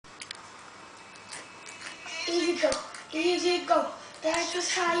easy go, easy go. That's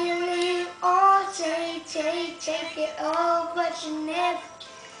just how you live. All take it all, but you never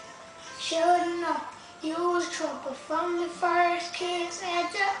should know. You was trouble from the first kiss,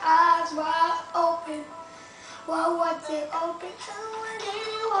 and your eyes wide open. Well, was it open? Someone did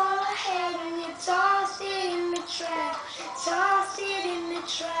you all ahead, and you tossed it in the trash. Tossed it in the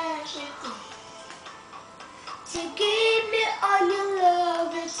trash. To give me all your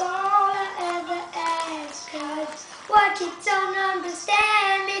love, it's all I ever ask. 'Cause what you don't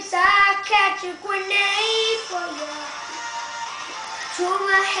understand is I catch a grenade for you. Threw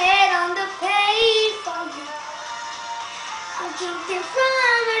my head on the page for you. I jumped in front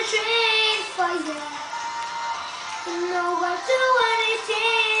of a train for you. You know I'd do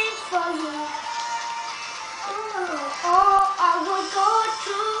anything for you. Oh, I would go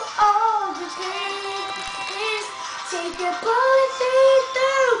through all the pain. Take a bullet straight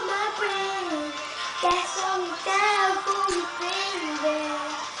through my brain. That's all you down for you, baby.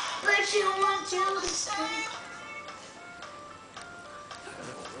 But you want to the same.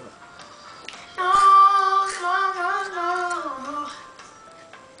 No.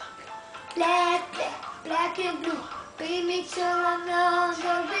 Black and blue. Beat me till I know the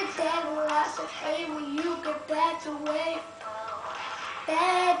devil. I said, hey, will you get back to way?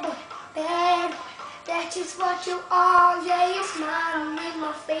 Bad boy, bad boy. That's just what you are. Yeah, you smiling in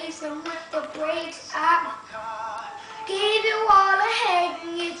my face, and with the brakes I gave you all ahead,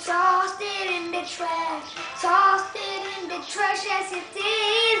 and you tossed it in the trash. Tossed it in the trash, yes you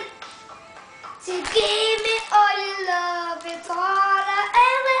did. To give me all your love, it's all I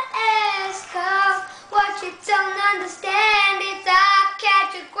ever ask. 'Cause what you don't understand is I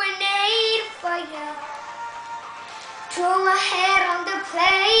catch a grenade for you. Throw my head on the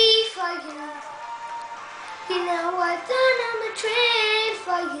plate for you. You know I done on the train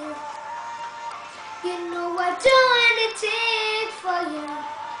for you. You know I do anything for you.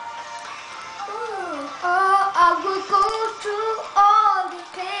 Oh, I will go through all the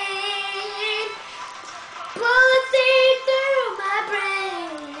pain. Bullets through my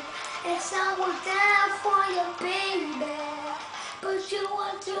brain. It's all down for you, baby. But you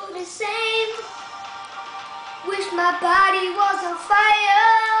won't do the same. Wish my body was on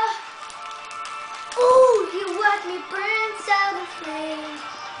fire. Ooh, you watch me burn to the flame.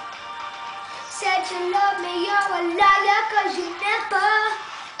 Said you love me, you're a liar, 'cause you never,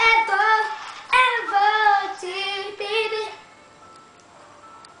 ever, ever did, baby.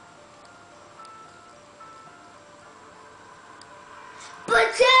 But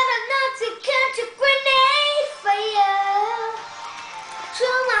you're not to catch a grenade for you.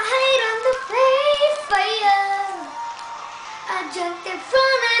 Throw my head on the plate for you. I jumped in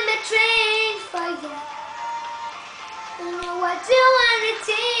front of the train for you. You know I'd do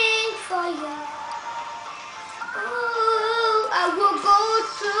anything for you. Ooh, I will go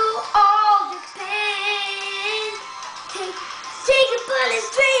through all the pain. Take a bullet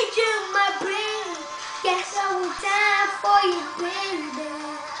straight to my brain. Yes, I will die for you, baby.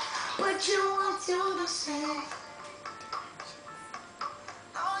 But you won't do the same.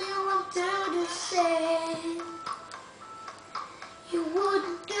 Oh, you won't do the same. You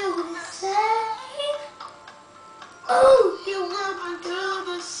wouldn't do the same. Oh, you wouldn't do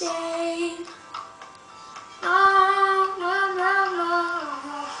the same. No.